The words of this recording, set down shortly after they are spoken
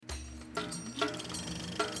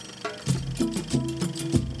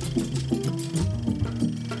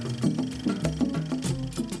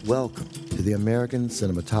Welcome to the American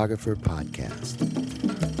Cinematographer Podcast.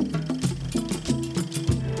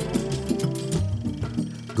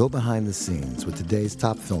 Go behind the scenes with today's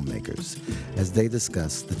top filmmakers as they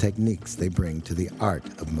discuss the techniques they bring to the art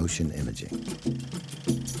of motion imaging.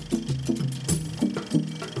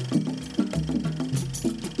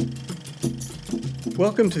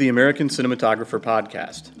 Welcome to the American Cinematographer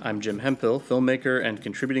Podcast. I'm Jim Hemphill, filmmaker and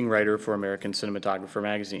contributing writer for American Cinematographer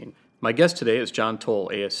magazine. My guest today is John Toll,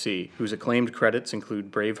 ASC, whose acclaimed credits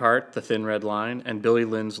include Braveheart, The Thin Red Line, and Billy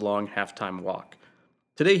Lynn's Long Halftime Walk.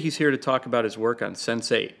 Today he's here to talk about his work on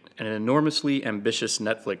Sense8, an enormously ambitious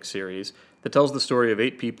Netflix series that tells the story of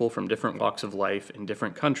 8 people from different walks of life in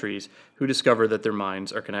different countries who discover that their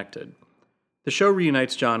minds are connected. The show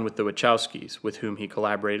reunites John with the Wachowskis, with whom he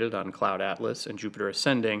collaborated on Cloud Atlas and Jupiter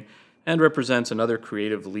Ascending, and represents another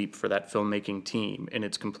creative leap for that filmmaking team in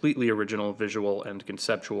its completely original visual and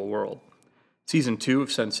conceptual world. Season 2 of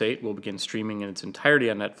Sense8 will begin streaming in its entirety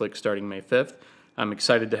on Netflix starting May 5th. I'm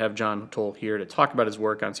excited to have John Toll here to talk about his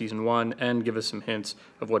work on Season 1 and give us some hints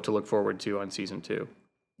of what to look forward to on Season 2.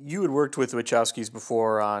 You had worked with the Wachowskis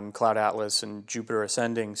before on Cloud Atlas and Jupiter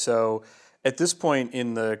Ascending, so at this point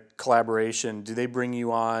in the collaboration, do they bring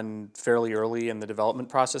you on fairly early in the development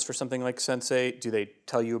process for something like Sense8? Do they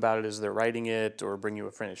tell you about it as they're writing it, or bring you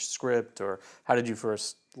a finished script, or how did you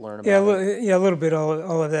first learn about it? Yeah, a little bit,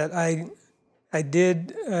 all of that. I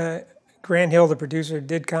did, Grant Hill, the producer,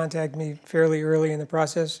 did contact me fairly early in the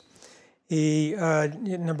process. He,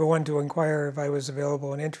 number one, to inquire if I was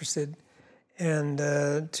available and interested, and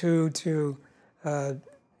two, to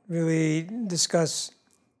really discuss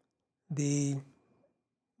the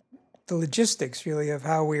logistics, really, of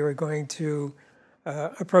how we were going to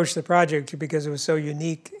approach the project, because it was so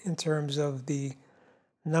unique in terms of the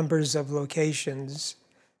numbers of locations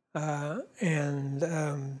and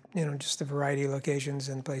just the variety of locations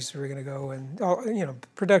and places we were going to go, and all,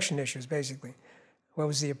 production issues, basically. What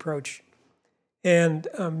was the approach? And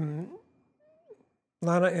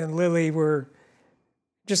Lana and Lily were,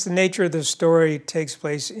 just the nature of the story takes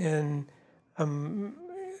place in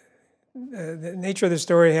the nature of the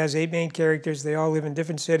story has 8 main characters. They all live in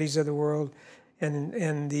different cities of the world,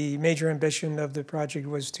 and the major ambition of the project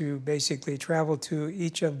was to basically travel to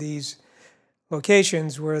each of these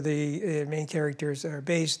locations where the main characters are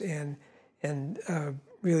based, and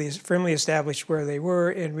really firmly establish where they were,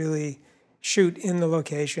 and really shoot in the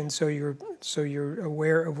location so you're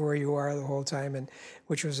aware of where you are the whole time, and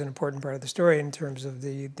which was an important part of the story in terms of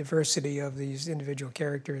the diversity of these individual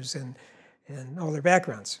characters and all their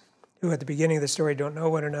backgrounds, who at the beginning of the story don't know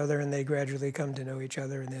one another, and they gradually come to know each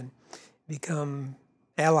other and then become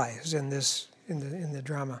allies in the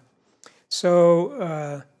drama.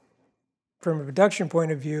 So from a production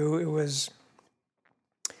point of view, it was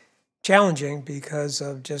challenging because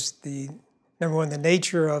of just the, number one, the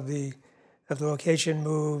nature of the location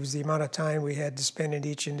moves, the amount of time we had to spend in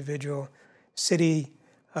each individual city,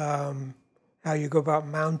 how you go about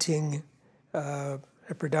mounting a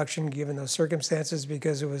production given those circumstances,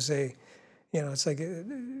 because it was it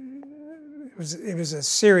was a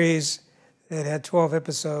series that had 12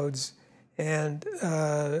 episodes, and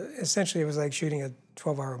essentially it was like shooting a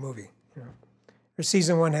 12-hour movie. Or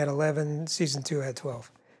season 1 had 11, season 2 had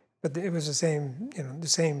 12, but it was the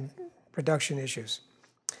same production issues.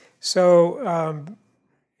 So,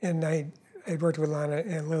 and I worked with Lana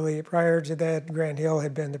and Lily. Prior to that, Grant Hill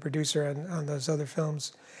had been the producer on those other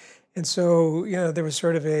films. And so, there was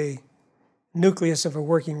sort of a nucleus of a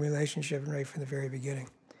working relationship right from the very beginning.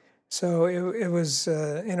 So it was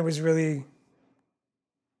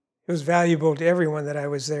valuable to everyone that I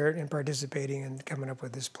was there and participating and coming up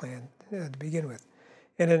with this plan to begin with.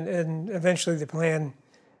 And eventually the plan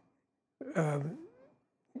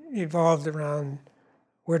evolved around,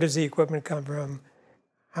 where does the equipment come from?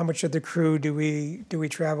 How much of the crew do we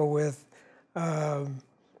travel with?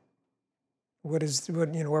 What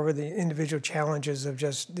were the individual challenges of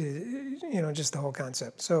just the whole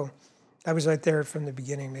concept. So I was right there from the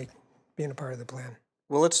beginning, being a part of the plan.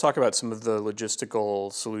 Well, let's talk about some of the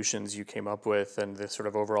logistical solutions you came up with and the sort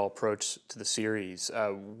of overall approach to the series.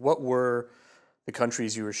 What were the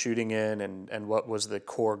countries you were shooting in, and what was the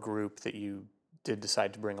core group that you did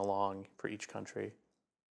decide to bring along for each country?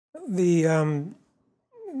 There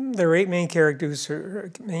were 8 main characters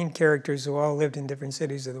who all lived in different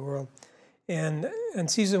cities of the world. And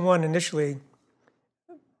season 1 initially,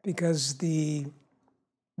 because we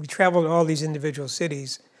traveled to all these individual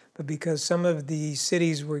cities, but because some of the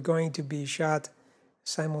cities were going to be shot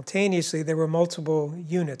simultaneously, there were multiple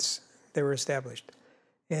units that were established.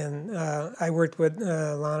 And I worked with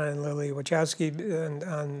Lana and Lily Wachowski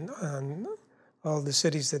on all the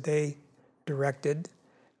cities that they directed,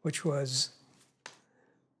 which was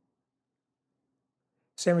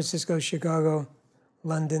San Francisco, Chicago,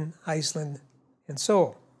 London, Iceland, and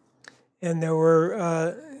Seoul. And there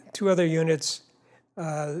were 2 other units.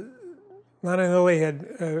 Lana and Lily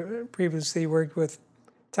had previously worked with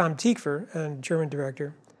Tom Tykwer, a German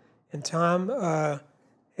director, and Tom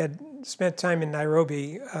had spent time in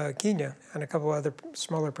Nairobi, Kenya, on a couple other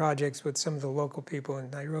smaller projects with some of the local people in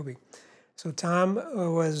Nairobi. So Tom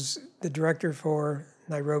was the director for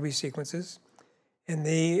Nairobi sequences, and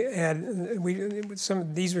these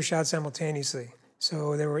were shot simultaneously.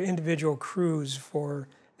 So there were individual crews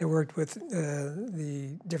that worked with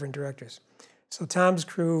the different directors. So Tom's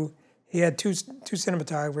crew, he had two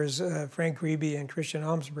cinematographers, Frank Grebe and Christian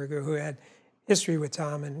Almsberger, who had history with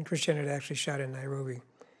Tom, and Christian had actually shot in Nairobi.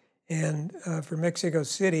 And for Mexico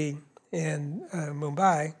City and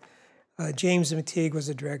Mumbai, James McTeague was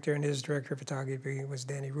the director, and his director of photography was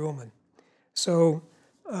Danny Ruhlman. So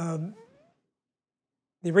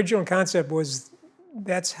the original concept was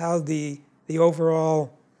that's how the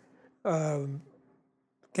overall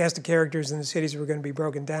cast of characters in the cities were going to be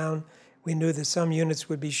broken down. We knew that some units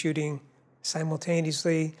would be shooting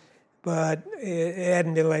simultaneously, but it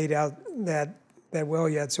hadn't been laid out that well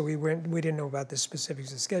yet, so we didn't know about the specifics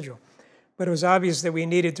of the schedule. But it was obvious that we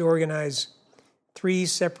needed to organize 3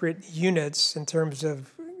 separate units in terms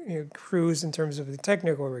of crews, in terms of the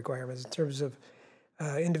technical requirements, in terms of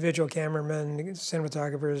individual cameramen,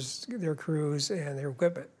 cinematographers, their crews, and their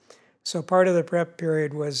equipment. So part of the prep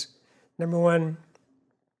period was, number one,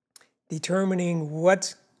 determining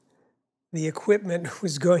what the equipment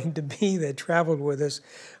was going to be that traveled with us,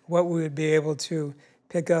 what we would be able to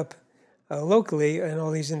pick up locally in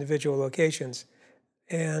all these individual locations.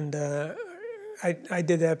 And I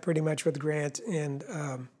did that pretty much with Grant and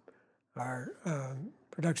our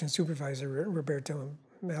production supervisor, Roberto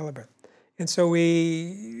Malibra. And so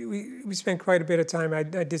we spent quite a bit of time. I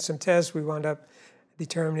did some tests. We wound up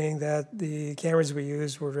determining that the cameras we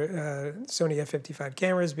used were Sony F55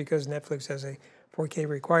 cameras because Netflix has a 4K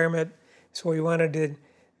requirement. So we wanted to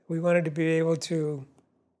be able to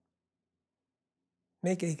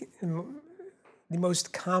make the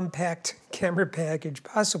most compact camera package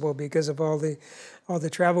possible because of all the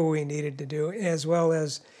travel we needed to do, as well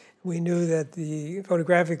as we knew that the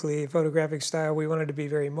photographic style, we wanted to be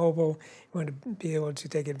very mobile. We wanted to be able to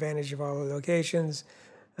take advantage of all the locations.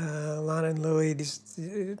 Lana and Lily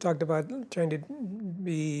talked about trying to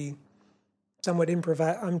be somewhat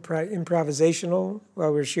improvisational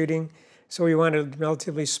while we were shooting. So we wanted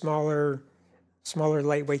relatively smaller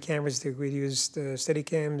lightweight cameras that we'd use the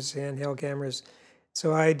Steadicams, handheld cameras.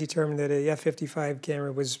 So I determined that a F55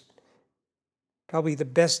 camera was probably the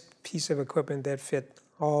best piece of equipment that fit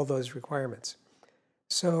all those requirements.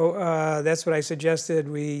 So that's what I suggested.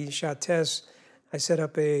 We shot tests. I set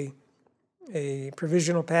up a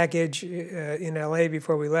provisional package in LA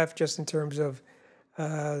before we left, just in terms of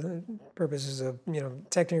purposes of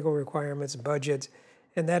technical requirements, budget,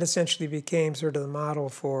 and that essentially became sort of the model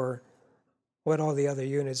for what all the other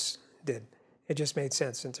units did. It just made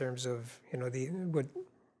sense in terms of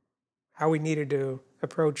how we needed to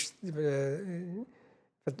approach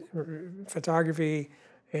photography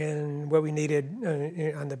and what we needed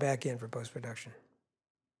on the back end for post-production.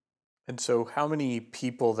 And so how many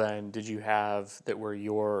people then did you have that were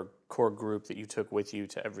your core group that you took with you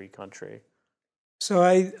to every country? So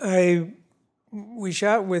we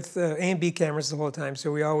shot with A and B cameras the whole time.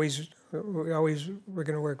 So we always were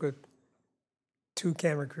going to work with 2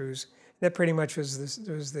 camera crews. That pretty much was the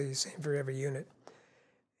same for every unit.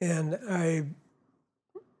 And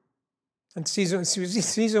in season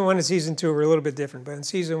 1 and season 2 were a little bit different. But in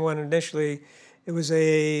season 1 initially, it was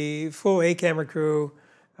a full A camera crew.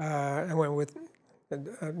 I went with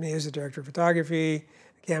me as the director of photography,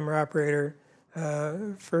 camera operator,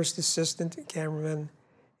 first assistant cameraman,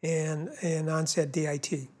 and an on-set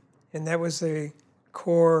DIT. And that was the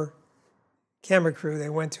core camera crew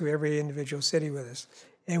that went to every individual city with us.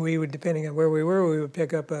 And we would, depending on where we were, we would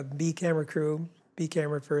pick up a B camera crew, B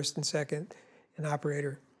camera first and second, an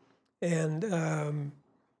operator. And I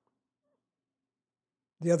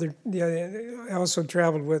also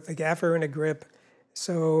traveled with a gaffer and a grip.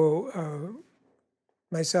 So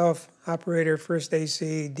myself, operator, first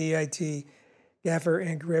AC, DIT, gaffer,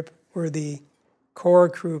 and grip were the core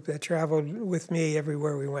group that traveled with me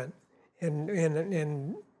everywhere we went,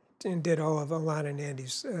 and did all of Lana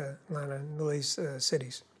and Lily's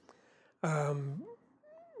cities, and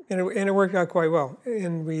it worked out quite well.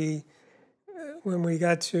 And when we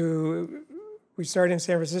we started in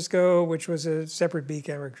San Francisco, which was a separate B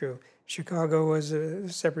camera crew. Chicago was a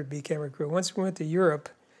separate B camera crew. Once we went to Europe,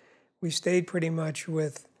 we stayed pretty much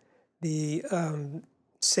with the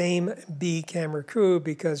same B camera crew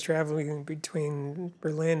because traveling between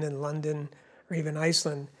Berlin and London or even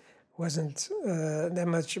Iceland wasn't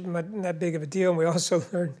that big of a deal. And we also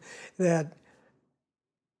learned that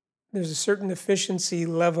there's a certain efficiency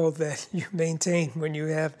level that you maintain when you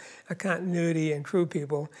have a continuity and crew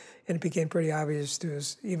people. And it became pretty obvious to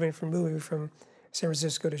us, even from moving from San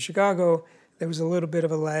Francisco to Chicago, there was a little bit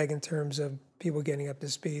of a lag in terms of people getting up to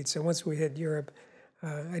speed. So once we hit Europe,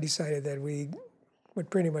 I decided that we would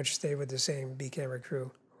pretty much stay with the same B camera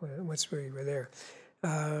crew once we were there.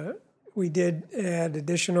 We did add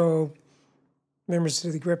additional members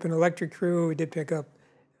to the grip and electric crew. We did pick up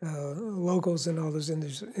locals in all those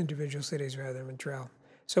individual cities rather than travel.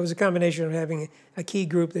 So it was a combination of having a key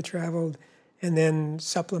group that traveled and then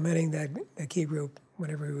supplementing that key group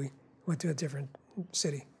whenever we went to a different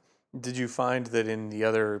city. Did you find that in the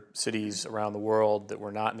other cities around the world that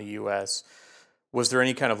were not in the U.S., was there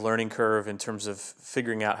any kind of learning curve in terms of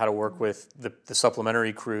figuring out how to work with the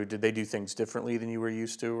supplementary crew? Did they do things differently than you were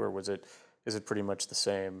used to, or is it pretty much the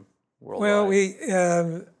same worldwide? Well,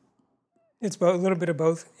 it's a little bit of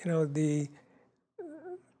both.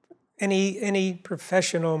 Any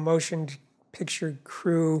professional motion picture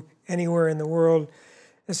crew anywhere in the world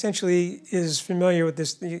essentially is familiar with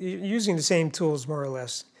this, using the same tools more or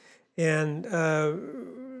less. And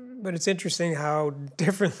but it's interesting how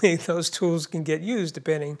differently those tools can get used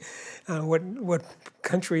depending on what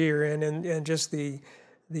country you're in and just the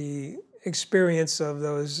experience of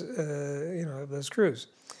those of those crews.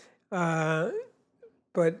 But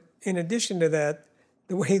in addition to that,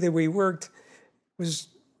 the way that we worked was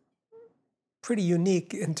pretty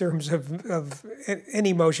unique in terms of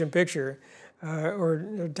any motion picture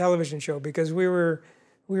or television show, because we were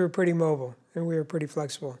pretty mobile and we were pretty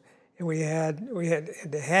flexible, and we had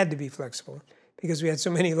to be flexible because we had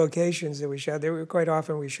so many locations that we shot. Quite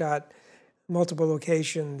often we shot multiple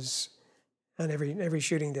locations on every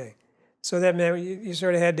shooting day, so that meant you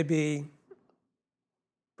sort of had to be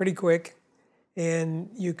pretty quick,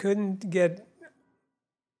 and you couldn't get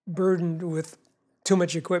burdened with too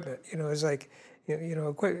much equipment. It's like,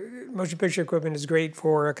 motion picture equipment is great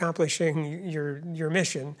for accomplishing your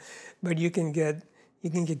mission, but you can get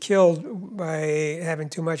killed by having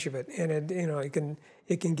too much of it, and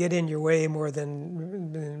it can get in your way more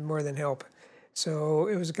than help. So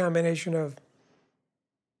it was a combination of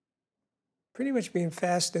pretty much being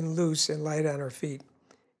fast and loose and light on our feet,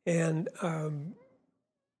 and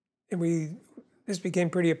this became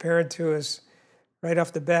pretty apparent to us right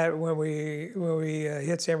off the bat when we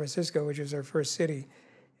hit San Francisco, which was our first city,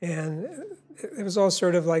 and it was all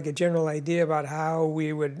sort of like a general idea about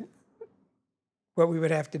what we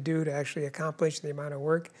would have to do to actually accomplish the amount of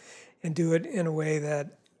work and do it in a way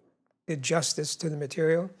that did justice to the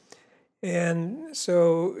material. And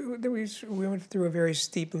so we went through a very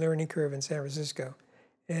steep learning curve in San Francisco,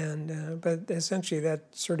 and but essentially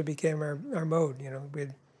that sort of became our mode.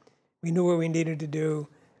 We knew what we needed to do.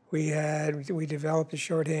 We developed a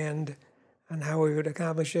shorthand on how we would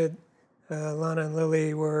accomplish it. Lana and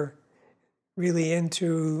Lily were really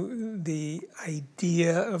into the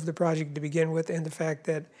idea of the project to begin with, and the fact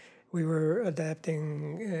that we were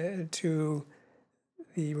adapting to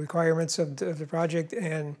the requirements of the project,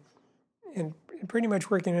 and pretty much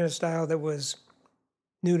working in a style that was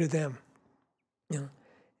new to them.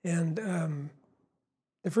 And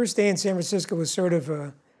the first day in San Francisco was sort of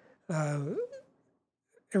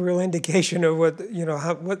a real indication of what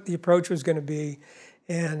the approach was going to be,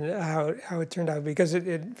 and how it turned out. Because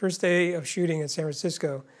first day of shooting in San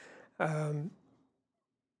Francisco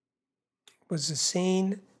was a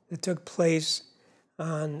scene that took place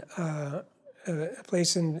on a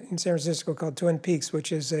place in San Francisco called Twin Peaks,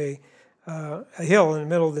 which is a hill in the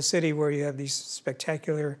middle of the city where you have these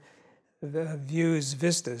spectacular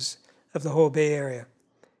vistas of the whole Bay Area.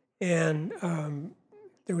 And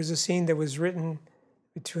there was a scene that was written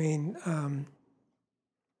between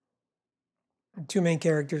two main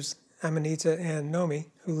characters, Amanita and Nomi,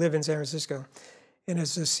 who live in San Francisco. And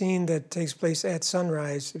it's a scene that takes place at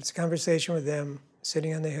sunrise. It's a conversation with them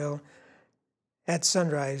sitting on the hill at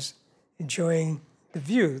sunrise, enjoying the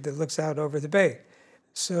view that looks out over the bay.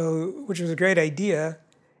 So, which was a great idea.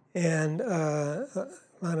 And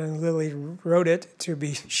Lana and Lily wrote it to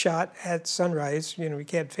be shot at sunrise. We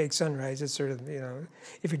can't fake sunrise. It's sort of,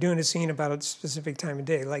 if you're doing a scene about a specific time of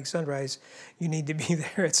day, like sunrise, you need to be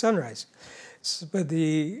there at sunrise. But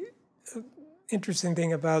the interesting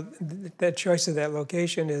thing about that choice of that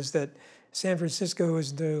location is that San Francisco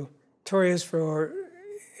is the notorious for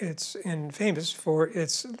and famous for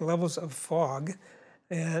its levels of fog,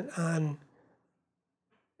 and on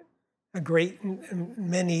a great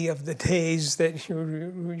many of the days that you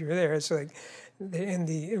were there, it's like,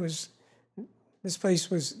 this place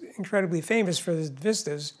was incredibly famous for the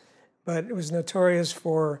vistas, but it was notorious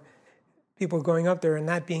for people going up there and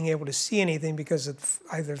not being able to see anything because of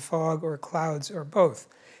either fog or clouds or both.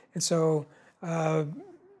 And so the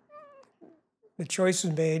choice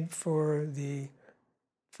was made for the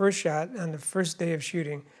first shot on the first day of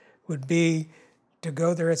shooting would be to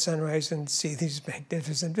go there at sunrise and see these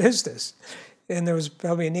magnificent vistas. And there was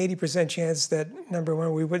probably an 80% chance that, number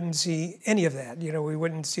one, we wouldn't see any of that. We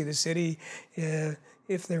wouldn't see the city.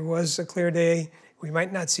 If there was a clear day, we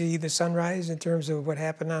might not see the sunrise in terms of what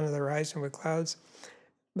happened on the horizon with clouds.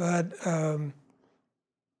 But it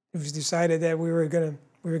was decided that we were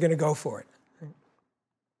gonna go for it,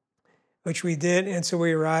 which we did. And so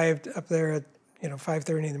we arrived up there at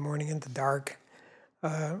 5:30 in the morning in the dark,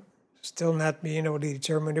 still not being able to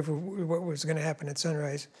determine what was going to happen at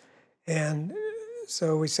sunrise. And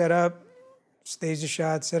so we set up, staged the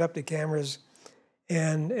shot, set up the cameras,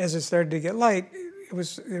 and as it started to get light, it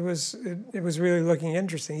was really looking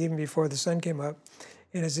interesting even before the sun came up.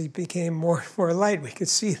 And as it became more and more light, we could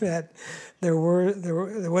see that there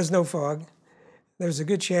was no fog. There was a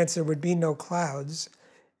good chance there would be no clouds,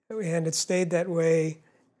 and it stayed that way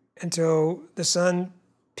until the sun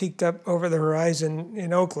peaked up over the horizon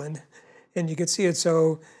in Oakland, and you could see it.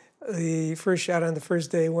 So the first shot on the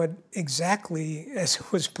first day went exactly as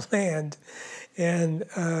it was planned, and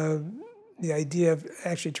the idea of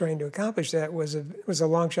actually trying to accomplish that was a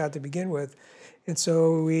long shot to begin with. And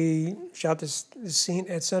so we shot this scene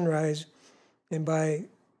at sunrise, and by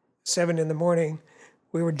 7 in the morning,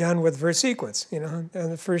 we were done with the first sequence. And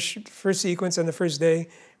the first sequence on the first day,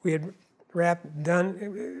 we had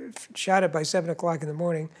shot it by 7 o'clock in the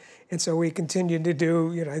morning. And so we continued to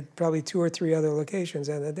do, probably 2 or 3 other locations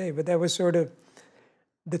on that day. But that was sort of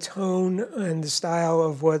the tone and the style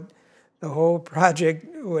of what the whole project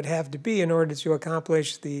would have to be in order to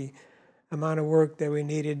accomplish the amount of work that we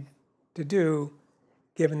needed to do,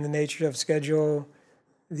 given the nature of schedule,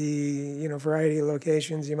 the variety of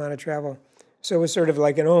locations, the amount of travel. So it was sort of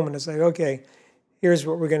like an omen. It's like, okay, here's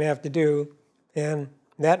what we're going to have to do, and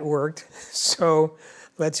that worked. So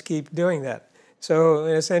let's keep doing that. So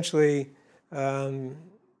essentially, and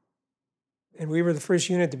we were the first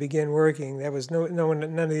unit to begin working. That was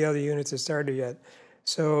none of the other units had started yet.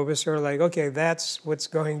 So it was sort of like, okay, that's what's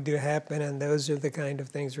going to happen, and those are the kind of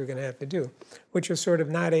things we're going to have to do, which was sort of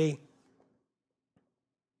not a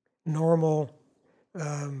normal,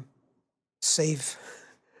 safe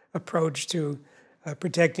approach to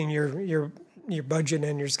protecting your budget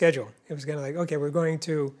and your schedule. It was kind of like, okay, we're going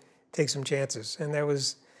to take some chances, and that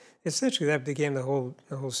was essentially that became the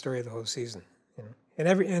whole story of the whole season. And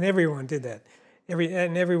everyone did that.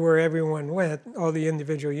 Everywhere everyone went, all the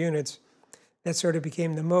individual units, that sort of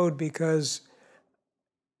became the mode, because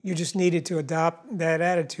you just needed to adopt that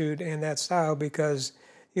attitude and that style because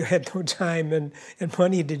you had no time and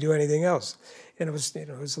money to do anything else. And it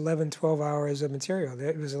was 11, 12 hours of material.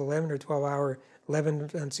 It was 11 or 12 hour,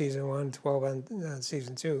 11 on season 1, 12 on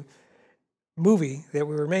season 2 movie that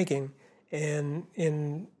we were making, and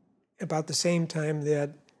in about the same time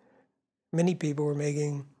that many people were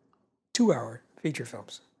making 2-hour feature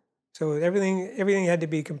films. So everything had to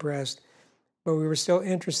be compressed, but we were still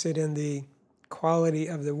interested in the quality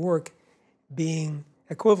of the work being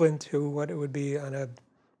equivalent to what it would be on a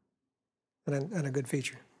good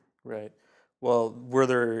feature. Right. Well, were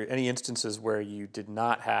there any instances where you did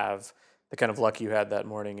not have the kind of luck you had that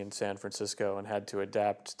morning in San Francisco and had to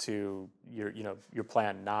adapt to your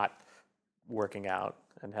plan not working out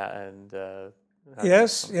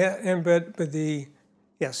yes,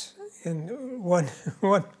 and one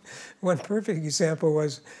perfect example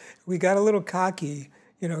was we got a little cocky,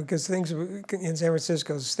 because things in San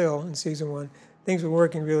Francisco still in season 1, things were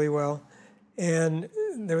working really well, and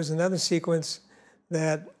there was another sequence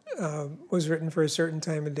that was written for a certain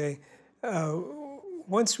time of day.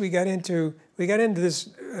 Once we got into this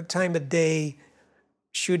time of day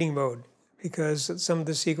shooting mode, because some of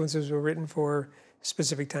the sequences were written for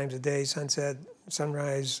specific times of day: sunset,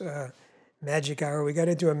 sunrise, magic hour. We got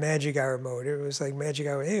into a magic hour mode. It was like magic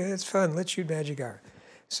hour. Hey, that's fun. Let's shoot magic hour.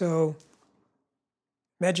 So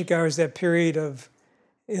magic hour is that period of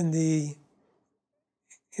in the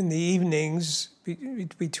evenings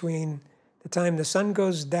between the time the sun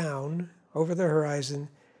goes down over the horizon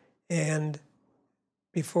and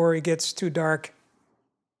before it gets too dark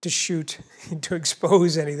to shoot, to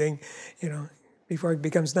expose anything, before it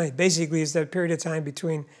becomes night. Basically, it's that period of time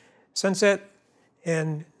between sunset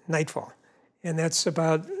and nightfall. And that's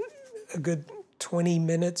about a good 20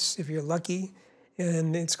 minutes if you're lucky.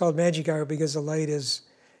 And it's called magic hour because the light is,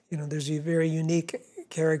 there's a very unique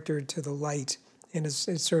character to the light. And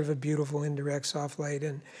it's sort of a beautiful indirect soft light.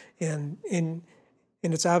 And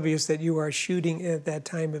it's obvious that you are shooting at that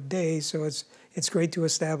time of day. So it's great to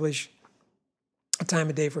establish a time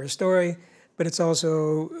of day for a story, but it's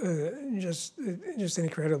also just an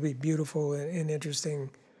incredibly beautiful and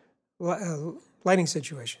interesting lighting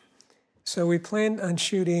situation. So we planned on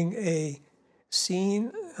shooting a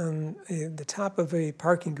scene on the top of a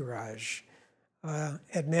parking garage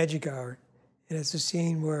at magic hour, and it's a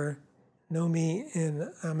scene where Nomi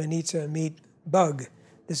and Amanita meet Bug,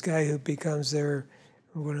 this guy who becomes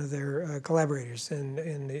one of their collaborators,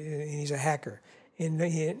 and he's a hacker. In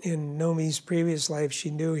Nomi's previous life,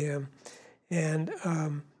 she knew him, and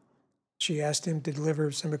she asked him to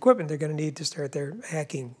deliver some equipment they're going to need to start their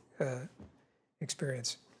hacking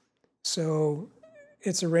experience. So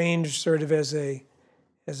it's arranged sort of as a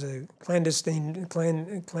clandestine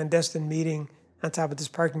meeting on top of this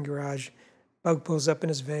parking garage. Bug pulls up in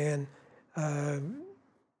his van,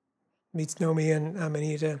 meets Nomi and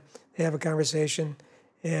Amanita. They have a conversation,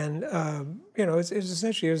 and it's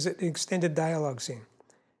essentially an extended dialogue scene.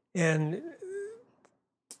 And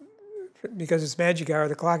because it's magic hour,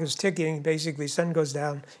 the clock is ticking. Basically, sun goes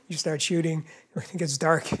down, you start shooting. When it gets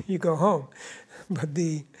dark, you go home. But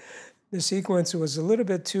the sequence was a little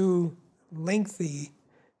bit too lengthy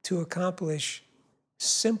to accomplish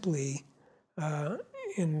simply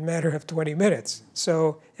in a matter of 20 minutes.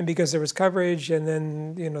 So, and because there was coverage, and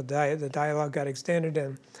then the dialogue got extended,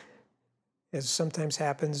 and as sometimes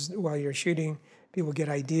happens while you're shooting, people get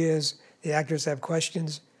ideas, the actors have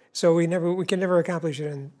questions. So we can never accomplish it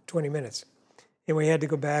in 20 minutes, and we had to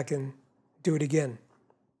go back and do it again.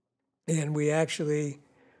 And we actually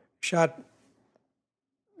shot.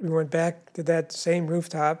 We went back to that same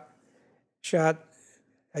rooftop, shot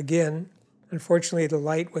again. Unfortunately, the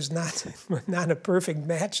light was not a perfect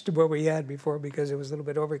match to what we had before because it was a little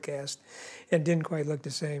bit overcast and didn't quite look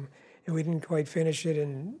the same. And we didn't quite finish it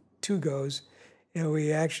in 2 goes. And we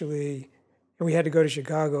had to go to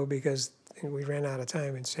Chicago because we ran out of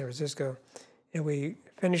time in San Francisco. And we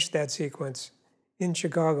finished that sequence in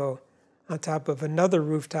Chicago on top of another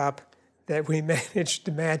rooftop that we managed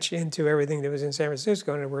to match into everything that was in San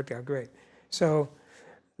Francisco, and it worked out great. So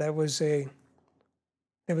that was an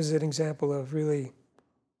example of really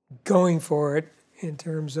going for it in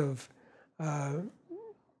terms of a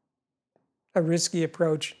risky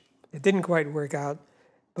approach. It didn't quite work out,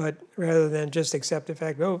 but rather than just accept the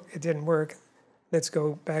fact, it didn't work, let's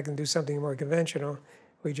go back and do something more conventional,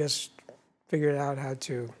 we just figured out how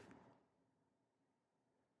to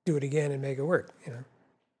do it again and make it work,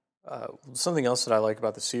 Something else that I like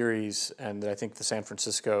about the series, and that I think the San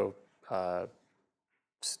Francisco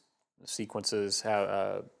sequences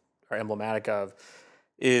are emblematic of,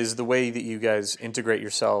 is the way that you guys integrate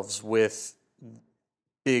yourselves with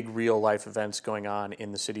big real life events going on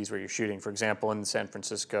in the cities where you're shooting. For example, in the San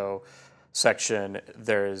Francisco section,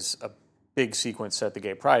 there's a big sequence at the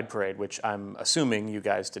Gay Pride Parade, which I'm assuming you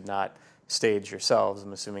guys did not stage yourselves.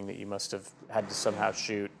 I'm assuming that you must have had to somehow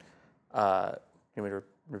shoot. Can we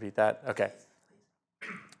repeat that? Okay.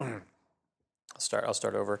 I'll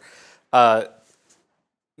start over.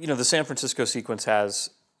 The San Francisco sequence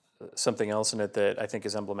has something else in it that I think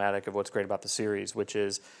is emblematic of what's great about the series, which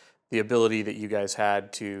is the ability that you guys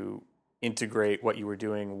had to integrate what you were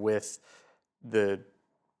doing with the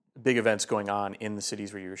big events going on in the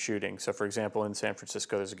cities where you were shooting. So, for example, in San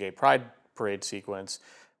Francisco, there's a Gay Pride Parade sequence,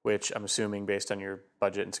 which I'm assuming, based on your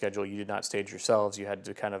budget and schedule, you did not stage yourselves. You had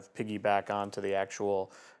to kind of piggyback onto the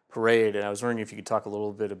actual parade. And I was wondering if you could talk a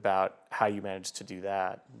little bit about how you managed to do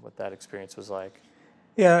that, what that experience was like.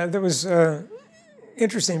 Yeah, that was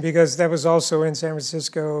interesting because that was also in San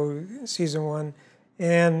Francisco, season 1,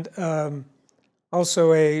 and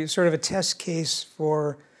also a sort of a test case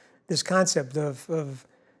for this concept of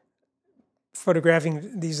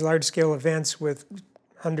photographing these large-scale events with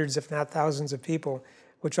hundreds, if not thousands, of people,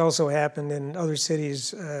 which also happened in other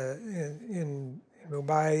cities in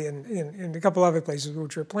Mumbai and in a couple other places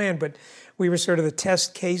which were planned, but we were sort of the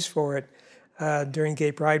test case for it during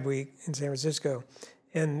Gay Pride Week in San Francisco.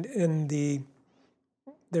 And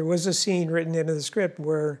there was a scene written into the script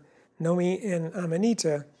where Nomi and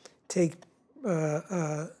Amanita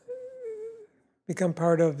become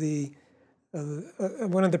part of the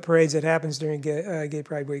one of the parades that happens during Gay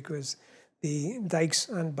Pride Week was the Dykes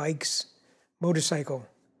on Bikes motorcycle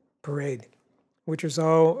parade, which was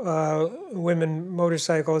all women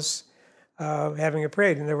motorcyclists having a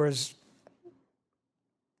parade, and there was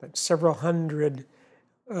like several hundred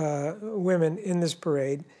women in this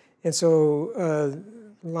parade. And so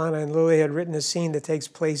Lana and Lily had written a scene that takes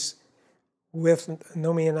place with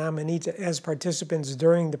Nomi and Amanita as participants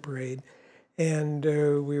during the parade. And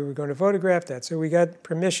we were going to photograph that. So we got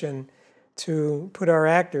permission to put our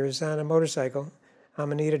actors on a motorcycle,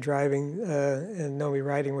 Amanita driving and Nomi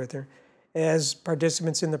riding with her, as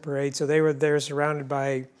participants in the parade. So they were there surrounded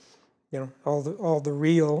by, all the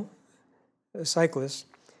real cyclists.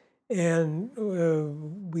 And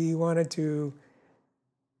we wanted to,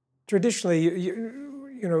 traditionally,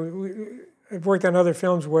 I've worked on other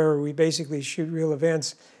films where we basically shoot real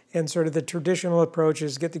events, and sort of the traditional approach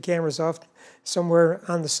is get the cameras off somewhere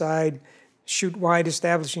on the side, shoot wide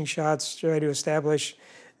establishing shots, try to establish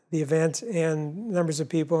the event and numbers of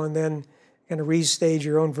people, and then kind of restage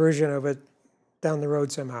your own version of it down the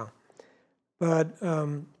road somehow. But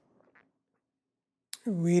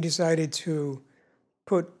we decided to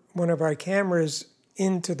put one of our cameras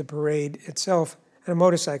into the parade itself on a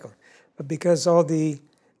motorcycle. But because all the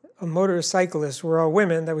motorcyclists were all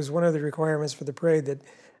women, that was one of the requirements for the parade, that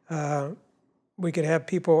we could have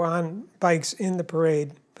people on bikes in the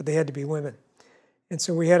parade, but they had to be women. And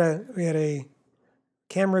so we had a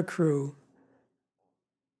camera crew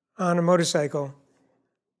on a motorcycle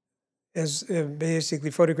as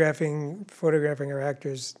basically photographing our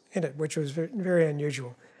actors in it, which was very, very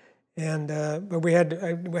unusual. And but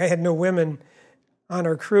I had no women on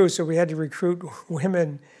our crew, so we had to recruit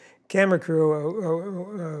women camera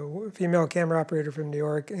crew, a female camera operator from New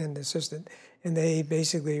York and assistant, and they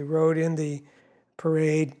basically rode in the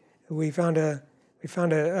parade. We found a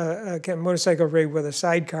motorcycle rig with a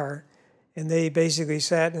sidecar, and they basically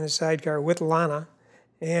sat in the sidecar with Lana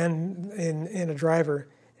and a driver,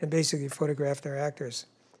 and basically photographed our actors.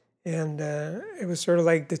 And it was sort of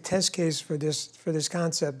like the test case for this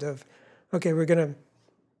concept of, okay, we're going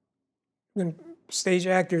to stage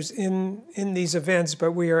actors in these events,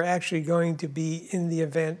 but we are actually going to be in the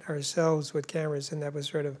event ourselves with cameras, and that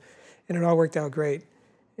was and it all worked out great.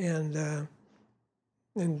 And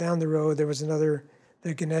down the road there was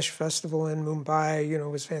the Ganesh Festival in Mumbai. It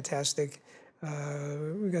was fantastic.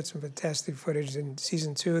 We got some fantastic footage in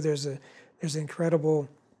season 2. There's an incredible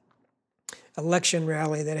election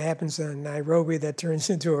rally that happens in Nairobi that turns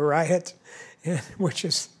into a riot, which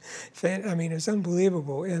is, it's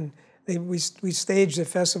unbelievable. And we staged a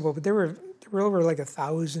festival, but there were over like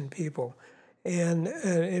 1,000 people, and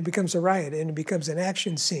it becomes a riot, and it becomes an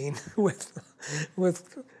action scene with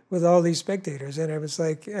all these spectators, and it was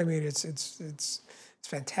like, it's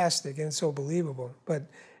fantastic and so believable. But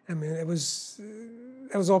that was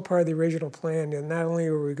all part of the original plan, and not only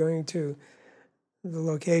were we going to the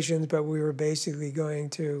locations, but we were basically going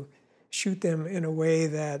to shoot them in a way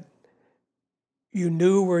that you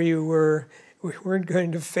knew where you were. We weren't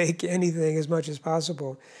going to fake anything as much as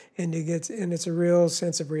possible, and it's a real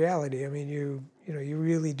sense of reality. You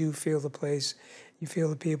really do feel the place, you feel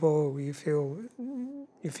the people, you feel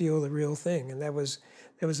the real thing, and that was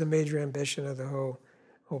a major ambition of the whole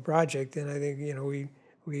project. And I think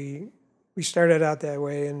we started out that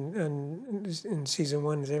way in season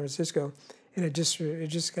 1 in San Francisco, and it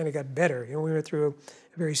just kind of got better. We went through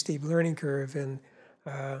a very steep learning curve, and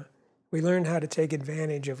we learned how to take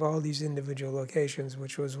advantage of all these individual locations,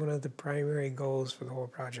 which was one of the primary goals for the whole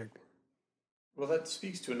project. Well, that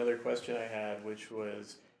speaks to another question I had, which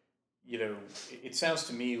was, it sounds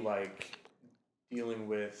to me like dealing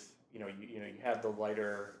with, you have the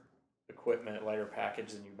lighter equipment, lighter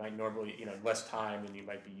package than you might normally, less time than you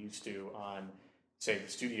might be used to on, say, the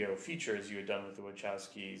studio features you had done with the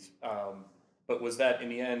Wachowskis. But was that, in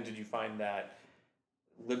the end, did you find that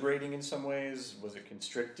liberating in some ways? Was it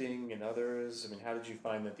constricting in others? How did you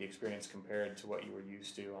find that the experience compared to what you were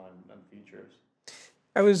used to on features?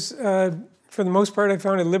 I was, for the most part, I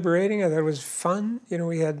found it liberating. I thought it was fun.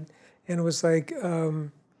 And it was like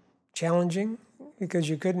challenging, because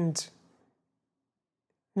you couldn't.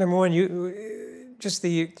 Number one, just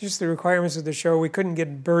the requirements of the show. We couldn't get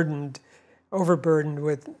overburdened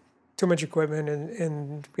with too much equipment,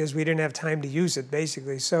 and because we didn't have time to use it,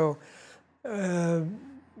 basically. So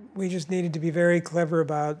we just needed to be very clever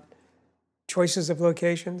about choices of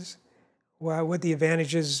locations, what the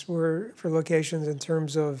advantages were for locations in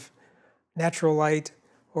terms of natural light,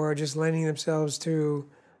 or just lending themselves to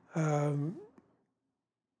a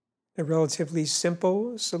relatively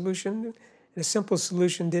simple solution. And a simple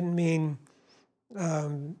solution didn't mean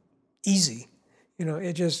easy.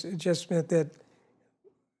 It just meant that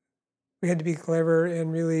we had to be clever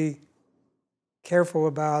and really careful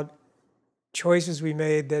about choices we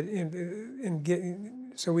made that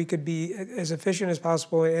so we could be as efficient as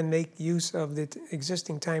possible and make use of the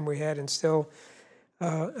existing time we had and still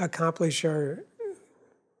accomplish our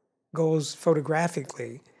goals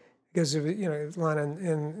photographically. Because Lana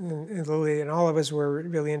and Lily and all of us were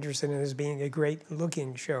really interested in this being a great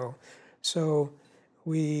looking show. So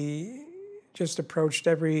we just approached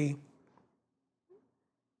every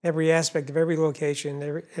aspect of every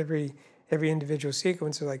location, every individual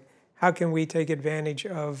sequence, like how can we take advantage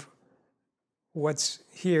of what's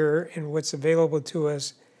here and what's available to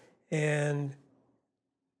us and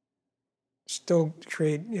still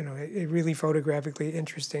create a really photographically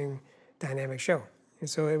interesting dynamic show. And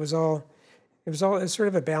so it was sort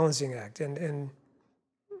of a balancing act, and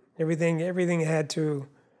everything had to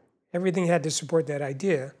support that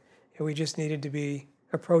idea, and we just needed to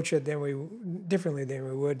approach it differently than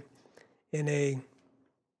we would in a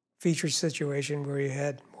feature situation where you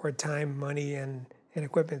had more time, money, and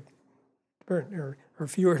equipment or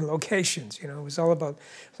fewer locations. It was all about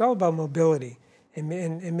mobility and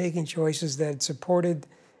making choices that supported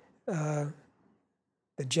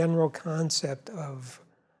the general concept of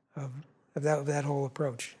that whole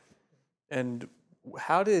approach. And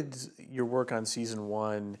how did your work on season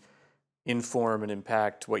 1 inform and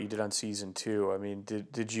impact what you did on season 2? I mean,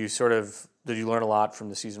 did you learn a lot from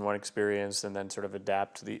the season 1 experience and then sort of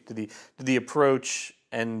adapt to did the approach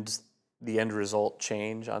and the end result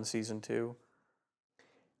change on season 2?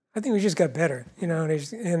 I think we just got better,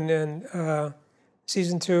 and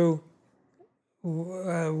season 2,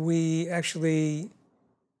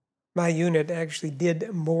 my unit actually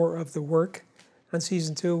did more of the work on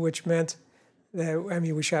season 2, which meant that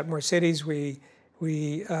we shot more cities. We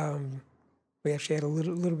actually had a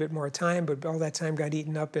little bit more time, but all that time got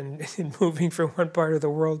eaten up in moving from one part of the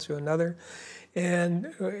world to another,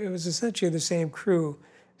 and it was essentially the same crew.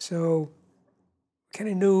 So kind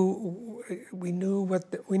of knew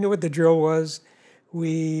what the drill was.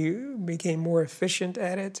 We became more efficient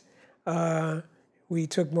at it. We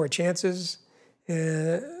took more chances,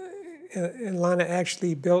 and Lana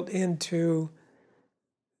actually built into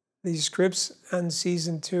these scripts on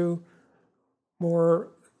season 2 more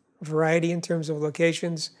variety in terms of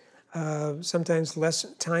locations, sometimes less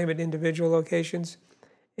time at individual locations,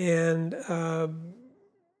 and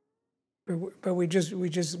but we just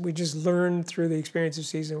learned through the experience of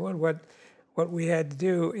season 1 what we had to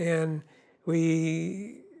do, and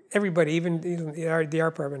everybody, even the art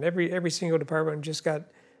department, every single department just got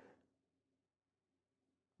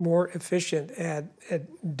more efficient at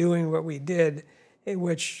doing what we did,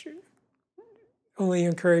 which only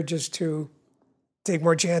encouraged us to take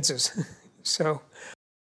more chances. So.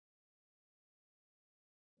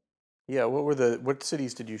 Yeah, what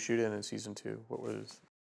cities did you shoot in season 2?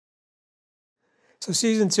 So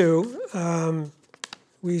season 2,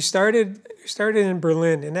 we started in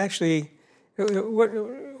Berlin, and actually,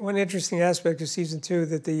 one interesting aspect of season 2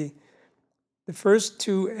 that the first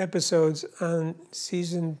 2 episodes on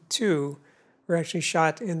season 2 were actually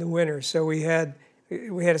shot in the winter. So we had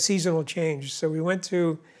a seasonal change. So we went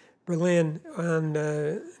to Berlin on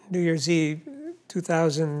New Year's Eve,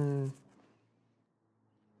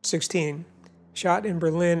 2016. Shot in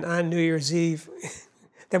Berlin on New Year's Eve.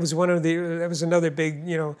 That was another big,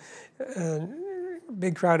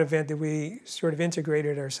 big crowd event that we sort of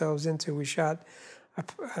integrated ourselves into. We shot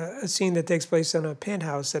a scene that takes place on a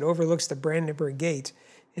penthouse that overlooks the Brandenburg Gate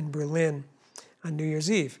in Berlin on New Year's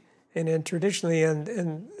Eve. And then traditionally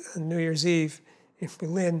on New Year's Eve in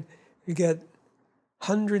Berlin, you get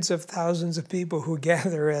hundreds of thousands of people who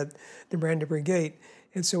gather at the Brandenburg Gate.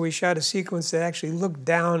 And so we shot a sequence that actually looked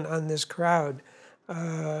down on this crowd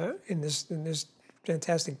in this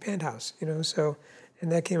fantastic penthouse, So,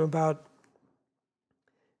 and that came about.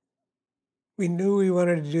 We knew we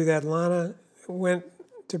wanted to do that. Lana went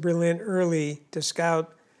to Berlin early to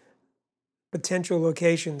scout potential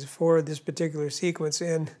locations for this particular sequence,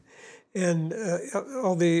 and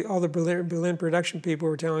all the Berlin production people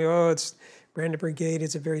were telling me, "Oh, it's Brandenburg Gate.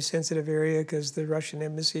 It's a very sensitive area because the Russian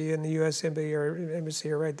embassy and the U.S.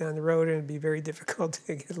 embassy are right down the road, and it'd be very difficult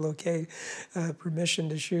to get permission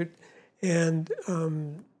to shoot." And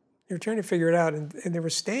they were trying to figure it out, and they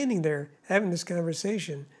were standing there having this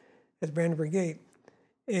conversation at the Brandenburg Gate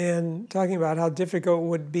and talking about how difficult it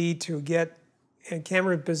would be to get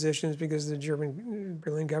camera positions because the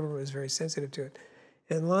Berlin government was very sensitive to it.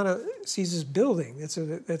 And Lana sees this building that's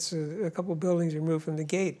a couple of buildings removed from the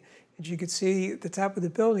gate, and she could see the top of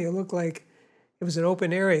the building. It looked like it was an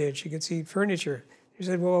open area, and she could see furniture. She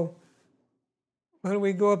said, "Well, why don't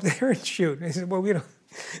we go up there and shoot?" And I said, "Well, we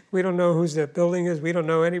don't know whose that building is. We don't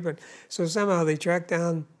know anybody." So somehow they tracked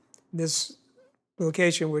down this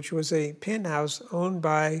location, which was a penthouse owned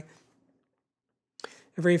by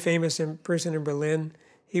a very famous person in Berlin.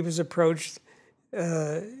 He was approached.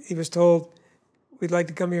 He was told, "We'd like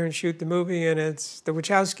to come here and shoot the movie, and it's the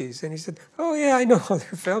Wachowskis." And he said, "Oh yeah, I know all their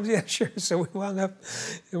films. Yeah, sure." So we wound up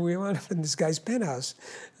in this guy's penthouse,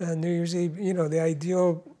 New Year's Eve. The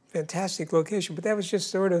ideal, fantastic location. But that was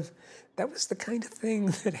just that was the kind of thing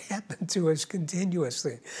that happened to us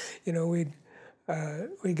continuously. We'd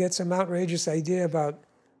get some outrageous idea about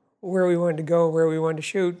where we wanted to go, where we wanted to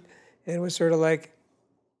shoot, and it was sort of like,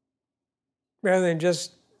 rather than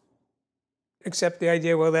just accept the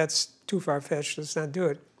idea, well, that's too far-fetched, let's not do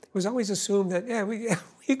it. It was always assumed that,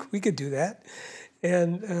 we could do that.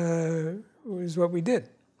 And it was what we did,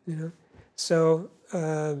 So,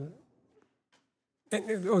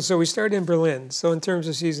 so we started in Berlin, so in terms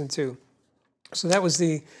of season 2. So that was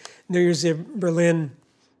the New Year's Eve Berlin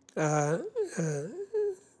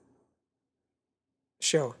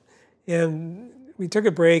show. And we took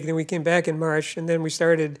a break, and then we came back in March, and then we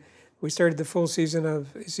started the full season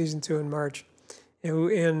of season 2 in March.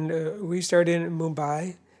 And we started in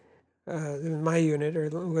Mumbai, my unit, or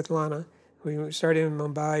with Lana. We started in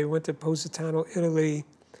Mumbai, we went to Positano, Italy,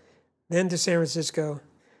 then to San Francisco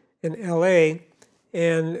and LA,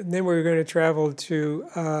 and then we were going to travel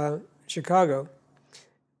to Chicago.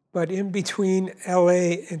 But in between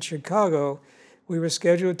LA and Chicago, we were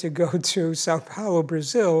scheduled to go to Sao Paulo,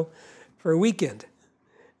 Brazil for a weekend,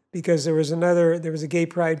 because there was a gay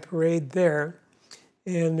pride parade there,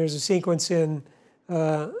 and there's a sequence in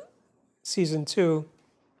season 2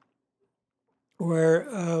 where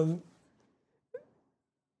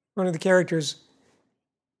one of the characters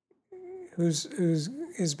who's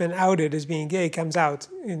been outed as being gay comes out,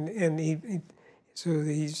 and he's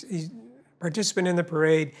a participant in the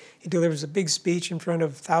parade. He delivers a big speech in front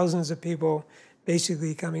of thousands of people,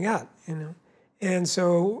 basically coming out, And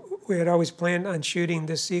so we had always planned on shooting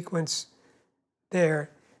this sequence there.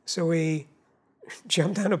 So we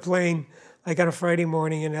jumped on a plane like on a Friday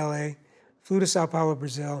morning in LA, flew to Sao Paulo,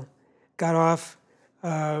 Brazil, got off,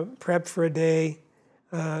 prepped for a day,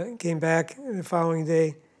 came back the following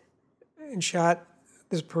day and shot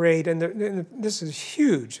this parade. And this is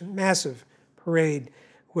huge, massive parade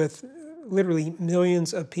with literally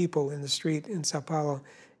millions of people in the street in Sao Paulo.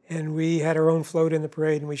 And we had our own float in the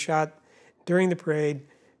parade, and we shot during the parade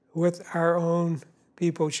with our own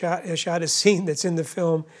people, shot a scene that's in the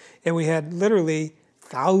film, and we had literally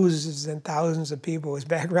thousands and thousands of people as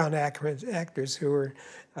background actors who were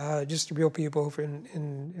just real people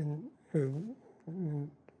who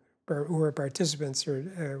were participants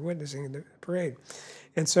or witnessing the parade.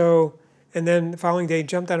 And then the following day,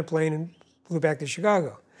 jumped on a plane and flew back to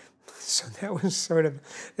Chicago. So that was sort of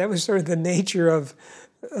the nature of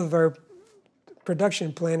our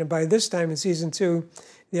production plan. And by this time in season 2,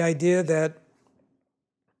 the idea that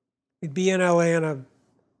we'd be in LA on a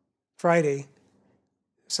Friday,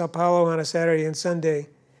 Sao Paulo on a Saturday and Sunday,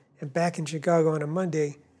 and back in Chicago on a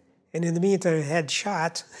Monday. And in the meantime, I had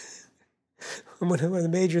shot one of the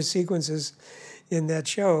major sequences in that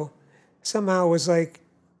show. Somehow was like,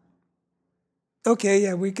 okay,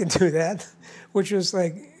 yeah, we can do that, which was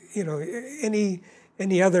like, any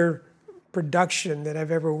other production that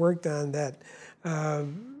I've ever worked on that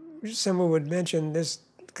someone would mention this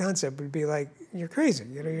concept would be like, you're crazy.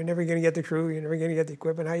 You're never going to get the crew. You're never going to get the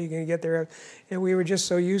equipment. How are you going to get there? And we were just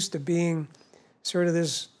so used to being sort of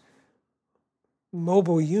this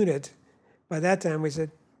mobile unit. By that time, we said,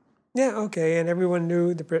 yeah, okay. And everyone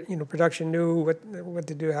knew, production knew what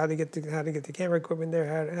to do, how to get the camera equipment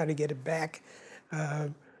there, how to get it back, how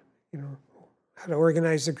to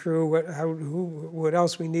organize the crew, what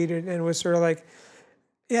else we needed. And it was sort of like,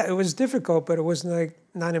 yeah, it was difficult, but it was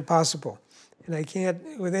not impossible. And I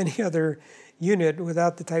can't, with any other unit,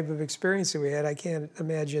 without the type of experience that we had, I can't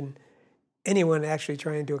imagine anyone actually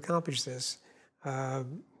trying to accomplish this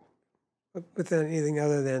with anything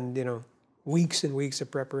other than, weeks and weeks of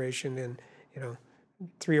preparation and,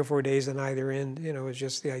 3 or 4 days on either end. It was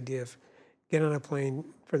just the idea of get on a plane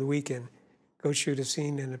for the weekend, go shoot a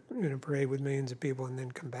scene in a parade with millions of people, and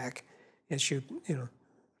then come back and shoot,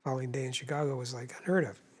 following day in Chicago was like unheard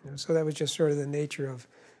of. So that was just sort of the nature of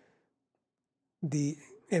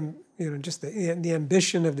just the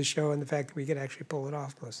ambition of the show, and the fact that we could actually pull it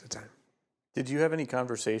off most of the time. Did you have any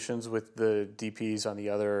conversations with the DPs on the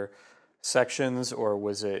other sections, or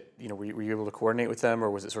was it, were you able to coordinate with them, or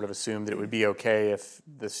was it sort of assumed that it would be okay if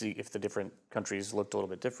the different countries looked a little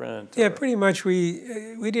bit different? Yeah, pretty much.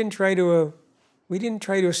 We didn't try to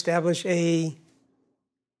establish we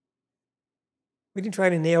didn't try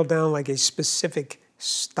to nail down like a specific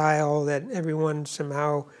style that everyone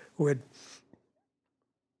somehow would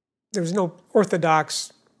there was no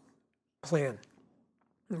orthodox plan,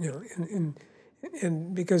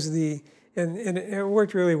 and because and it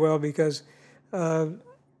worked really well because every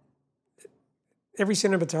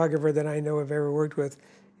cinematographer that I know have ever worked with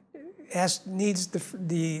needs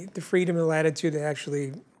the freedom and latitude to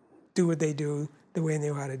actually do what they do the way they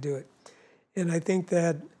know how to do it. And I think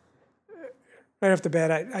that right off the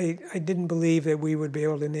bat, I didn't believe that we would be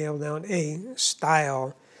able to nail down a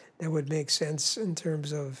style that would make sense in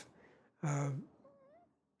terms of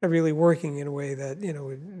really working in a way that,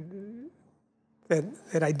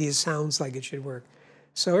 that idea sounds like it should work.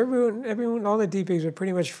 So everyone, all the DPs were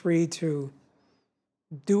pretty much free to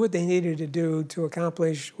do what they needed to do to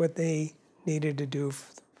accomplish what they needed to do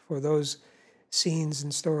for those scenes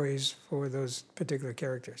and stories for those particular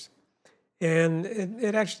characters. And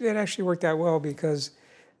it actually worked out well because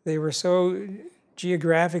they were so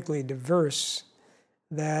geographically diverse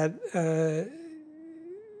that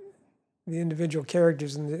the individual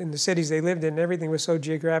characters in the cities they lived in, everything was so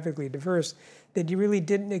geographically diverse that you really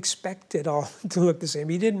didn't expect it all to look the same.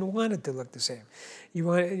 You didn't want it to look the same. We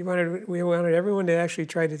wanted everyone to actually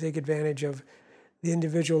try to take advantage of the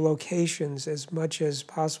individual locations as much as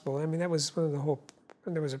possible. I mean, that was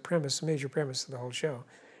there was a major premise of the whole show.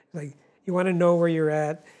 Like, you want to know where you're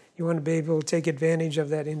at. You want to be able to take advantage of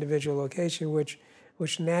that individual location,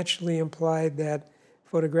 which naturally implied that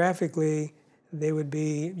photographically they would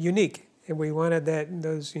be unique. And we wanted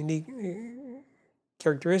those unique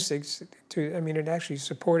characteristics to, I mean, it actually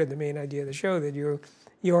supported the main idea of the show that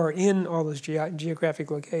you are in all those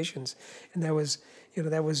geographic locations. And that was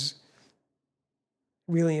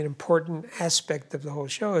really an important aspect of the whole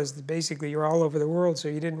show, is that basically you're all over the world, so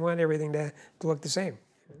you didn't want everything to look the same.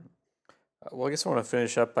 Well, I guess I want to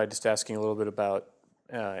finish up by just asking a little bit about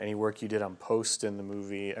any work you did on post in the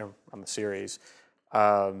movie, or on the series.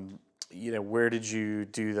 Where did you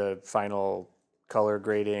do the final color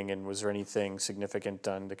grading, and was there anything significant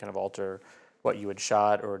done to kind of alter what you had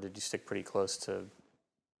shot, or did you stick pretty close to?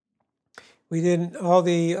 We did all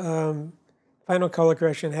the final color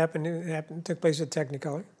correction took place at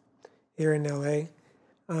Technicolor here in LA,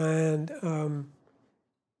 and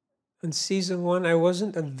in season 1 I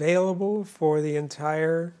wasn't available for the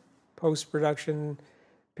entire post-production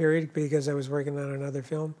period because I was working on another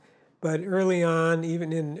film. But early on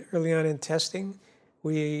in testing,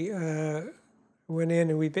 we went in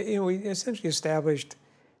and we essentially established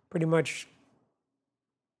pretty much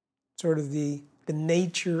sort of the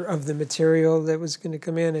nature of the material that was going to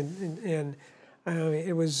come in, and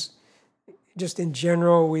it was just in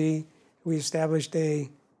general we established a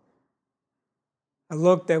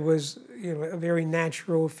look that was a very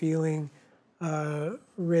natural feeling,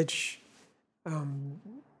 rich.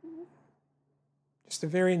 Just a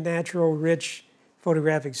very natural, rich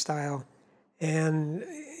photographic style. And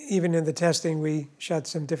even in the testing, we shot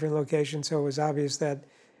some different locations, so it was obvious that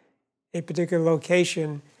a particular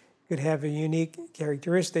location could have a unique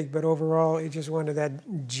characteristic, but overall, it just wanted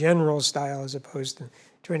that general style as opposed to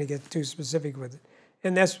trying to get too specific with it.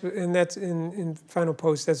 And that's in Final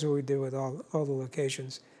Post, that's what we did with all the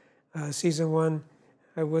locations. Season 1,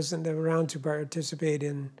 I wasn't around to participate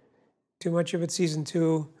in too much of it. Season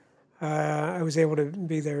 2, I was able to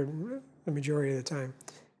be there the majority of the time.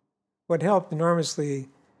 What helped enormously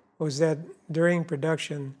was that during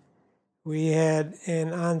production, we had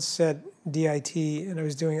an on-set DIT, and I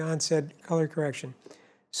was doing on-set color correction.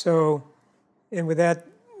 So, and with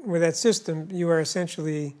that system, you are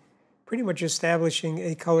essentially pretty much establishing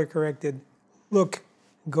a color-corrected look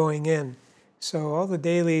going in. So all the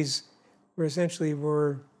dailies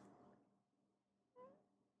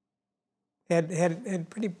had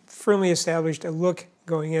pretty firmly established a look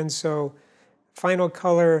going in. So final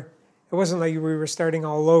color, it wasn't like we were starting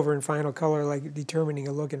all over in final color, like determining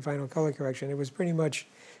a look in final color correction. It was pretty much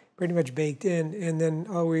baked in, and then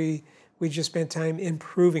we just spent time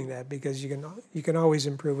improving that, because you can always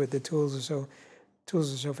improve it. The tools are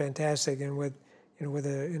so fantastic, and with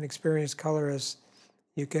an experienced colorist,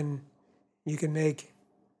 you can make,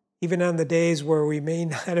 even on the days where we may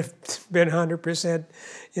not have been 100%,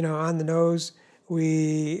 on the nose,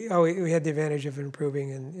 we had the advantage of improving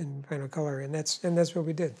in final color, and that's what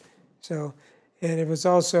we did. So, and it was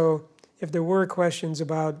also, if there were questions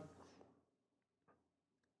about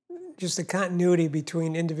just the continuity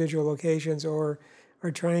between individual locations, or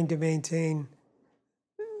trying to maintain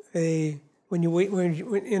when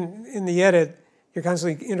in the edit, you're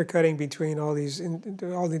constantly intercutting between all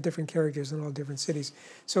the different characters in all different cities.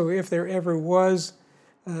 So if there ever was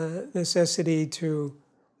necessity to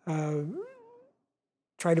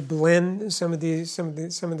try to blend some of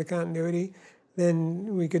the continuity,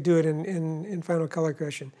 then we could do it in final color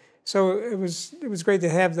correction. So it was great to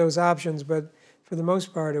have those options, but for the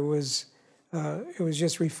most part, it was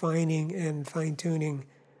just refining and fine tuning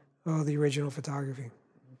all the original photography.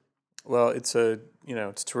 Well, it's a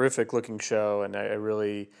terrific looking show, and I'm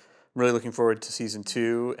really looking forward to season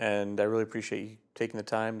 2. And I really appreciate you taking the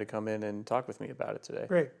time to come in and talk with me about it today.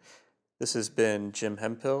 Great. This has been Jim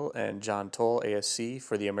Hemphill and John Toll, ASC,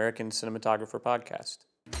 for the American Cinematographer Podcast.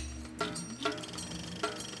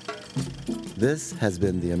 This has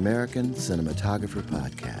been the American Cinematographer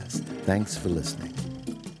Podcast. Thanks for listening.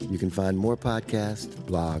 You can find more podcasts,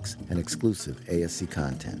 blogs, and exclusive ASC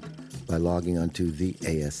content by logging onto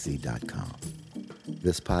theasc.com.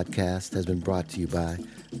 This podcast has been brought to you by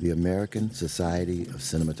the American Society of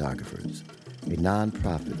Cinematographers, a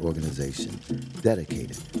nonprofit organization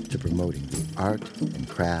dedicated to promoting the art and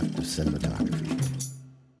craft of cinematography.